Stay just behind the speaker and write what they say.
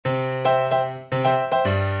Welcome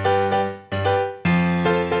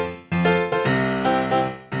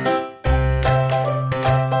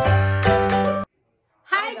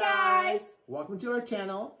to our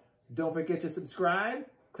channel. Don't forget to subscribe,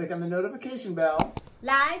 click on the notification bell,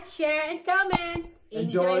 like, share, and comment.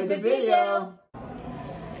 Enjoy the video.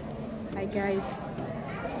 Hi guys,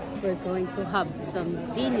 we're going to have some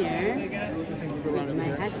dinner with my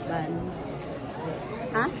husband.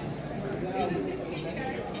 Huh?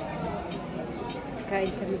 Kain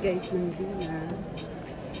kami guys ng dinner.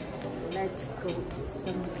 Let's go eat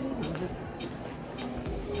some dinner.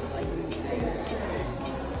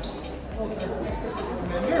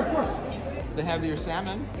 Here, of course. They have your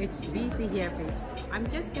salmon. It's busy here, please. I'm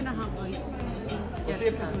just gonna have a Let's see if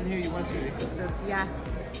there's something here you want, sweetie. So yeah,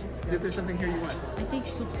 See if there's something here you want. I think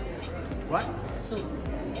soup. What? Soup.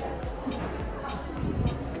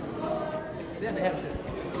 Yeah, they have soup.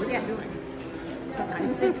 What are you doing? I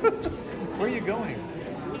said, Where are you going?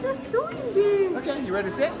 I'm just doing this. Okay, you ready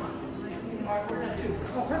to sit? Alright, we're gonna do.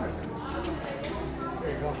 Oh, perfect.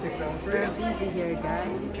 There you go, I'll take that one for We're you. busy here,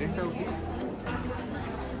 guys. Okay. So busy.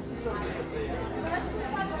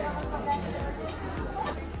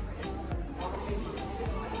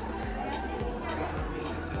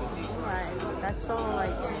 Right, that's all I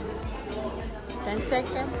guess. 10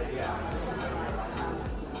 seconds.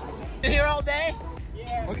 You here all day?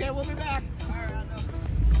 Yeah. Okay, we'll be back.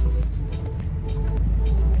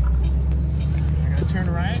 I'm gonna turn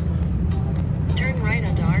right. Turn right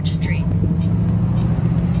onto Arch Street.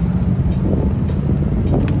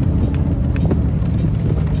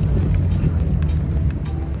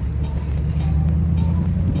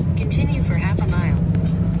 Continue for half a mile.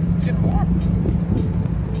 It's getting warm.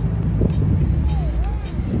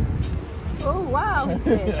 Oh wow, he I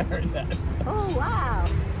said. heard that. Oh wow.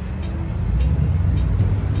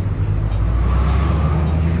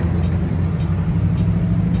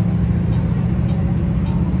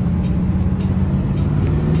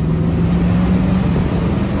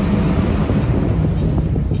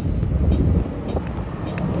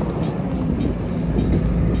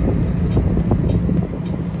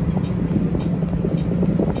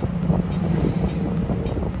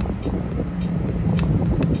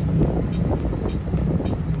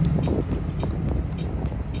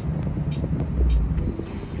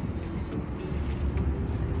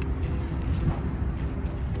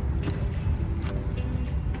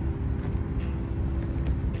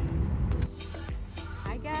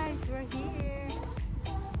 Hi guys, we're here.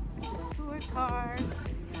 Tour cars.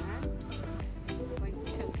 Yeah. I'm going to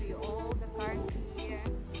show you all the cars here.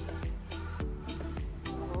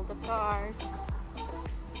 All the cars.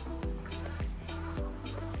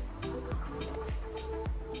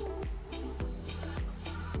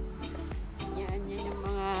 Yan yung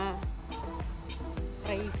mga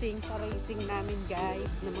racing namin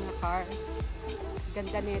guys, ng mga cars.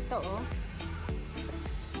 Ganda nito oh.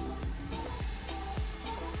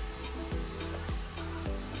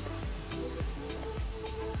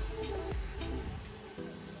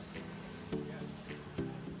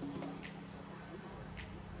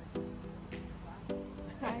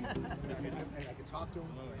 I can talk to him.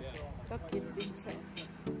 Kakit din siya.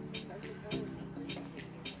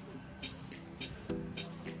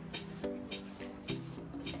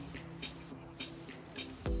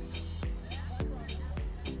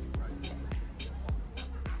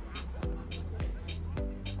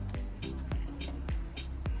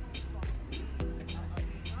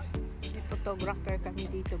 May photographer kami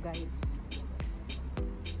dito guys.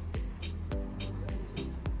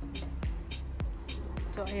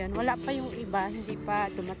 So ayan, wala pa yung iba, hindi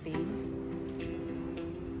pa dumating.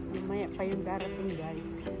 Mamaya pa yung darating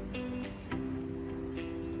guys.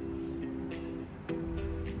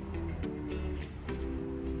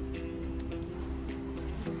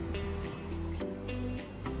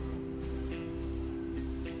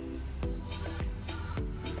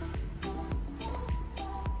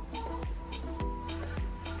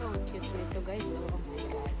 Oh, cute na ito guys. Oh my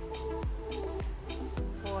god.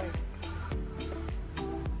 Ford.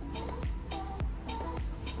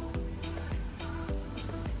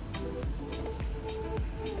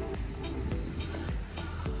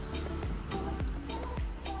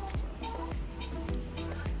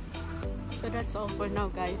 So that's all for now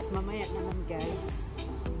guys. Mamaya naman guys.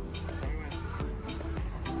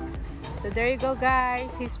 So there you go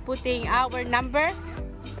guys. He's putting our number.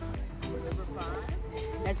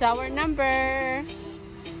 That's our number.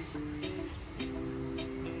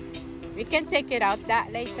 We can take it out that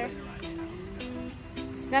later.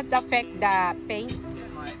 It's not affect the paint.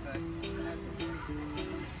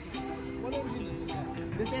 What engine is this?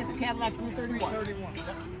 This is a Cadillac 331. 331.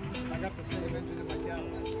 Yep. got the same engine in my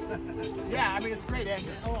Cadillac. Yeah, I mean, it's a great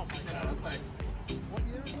engine. Oh my God, it's like, what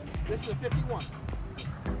year is it? This is a 51. Want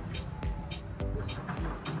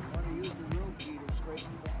to use the road key to straighten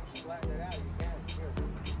flatten it out, you can. Here.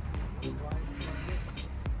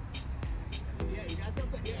 Yeah, you got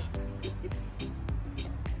something? Yeah.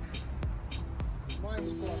 Mine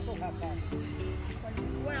was cool, I still have mine.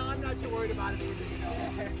 Well, I'm not too worried about it either, you know.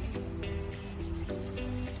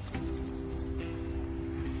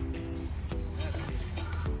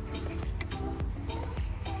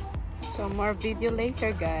 So more video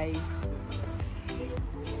later, guys.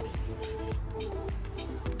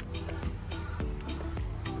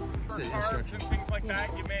 For carbs and things like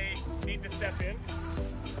that, you may need to step in.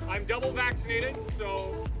 I'm double vaccinated,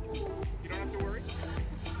 so you don't have to worry.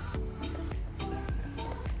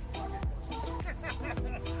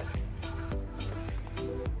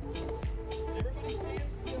 Everybody stand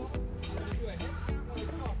still. I'm going to do a head count while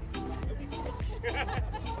we're talking.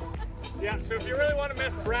 Yeah, so if you really want to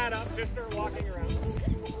mess Brad up, just start walking around.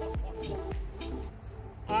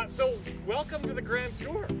 So welcome to the Grand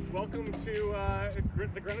Tour. Welcome to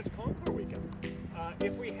the Greenwich Concours weekend.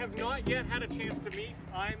 If we have not yet had a chance to meet,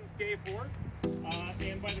 I'm Dave Ward.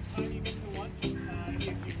 And by the time you get to lunch, if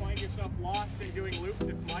you find yourself lost and doing loops,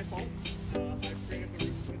 it's my fault. I've created the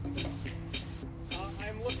route system.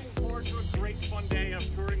 I'm looking forward to a great fun day of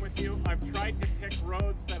touring with you. I've tried to pick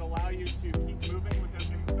roads that allow you to keep moving without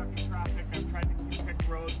getting stuck in traffic. I've tried to pick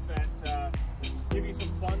roads that give you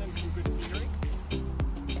some fun and some good scenery.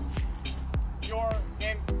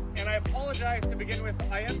 And I apologize to begin with,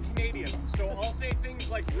 I am Canadian, so I'll say things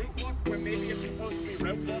like route book when maybe it's supposed to be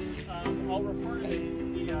route book. I'll refer to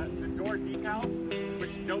the door decals,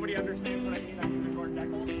 which nobody understands what I mean. I mean the door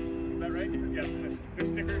decals. Is that right? Yes, the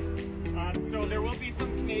stickers. So there will be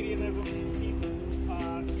some Canadianism to keep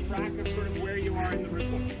track of sort of where you are in the route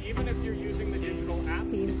book, even if you're using the digital app.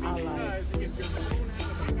 Team Ally. Because if your phone has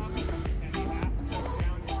a pickup and the app goes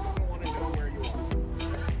down, you're going to want to know where you are.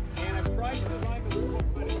 And I've tried to design the route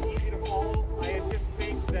books that it's easy to follow. I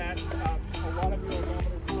anticipate that a lot of your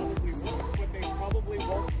odometers probably work, but they probably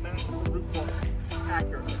won't match the route book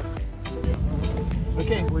accurately.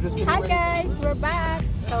 Okay, we're just getting Hi ready. guys, we're back.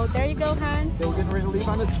 So there you go, Han. So we're getting ready to leave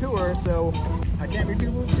on the tour, so I can't be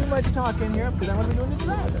too much talking here because I'm going to be doing the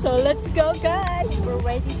driving. So let's go, guys. We're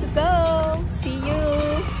ready to go. See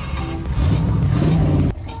you.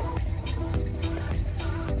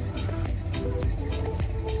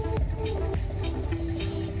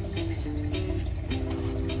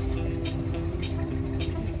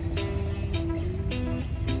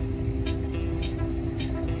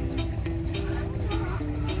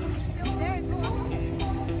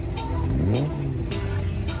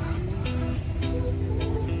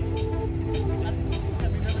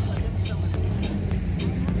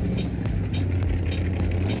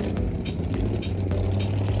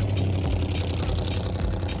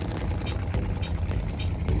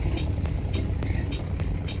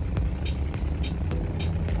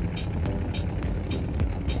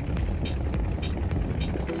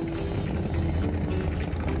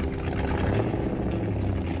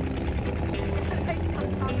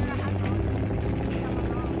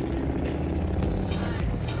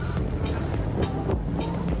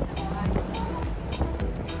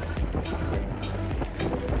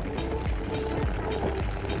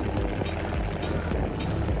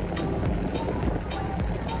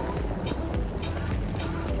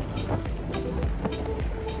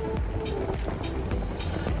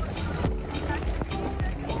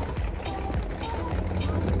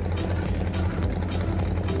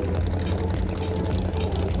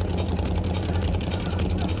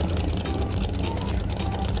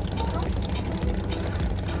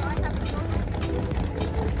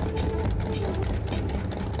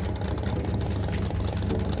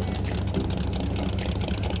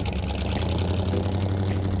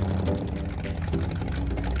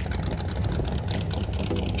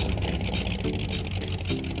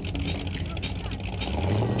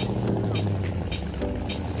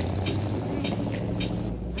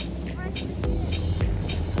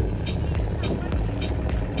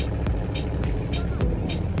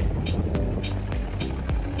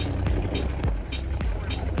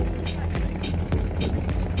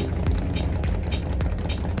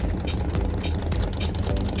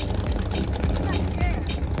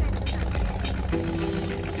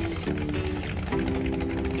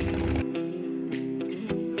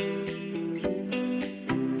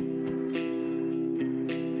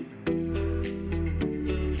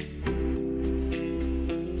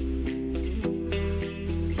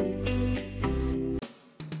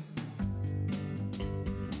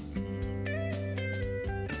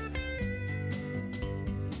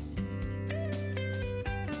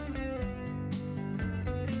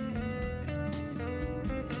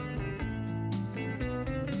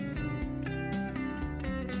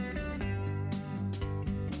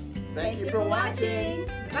 Thank you for watching.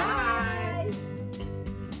 Bye.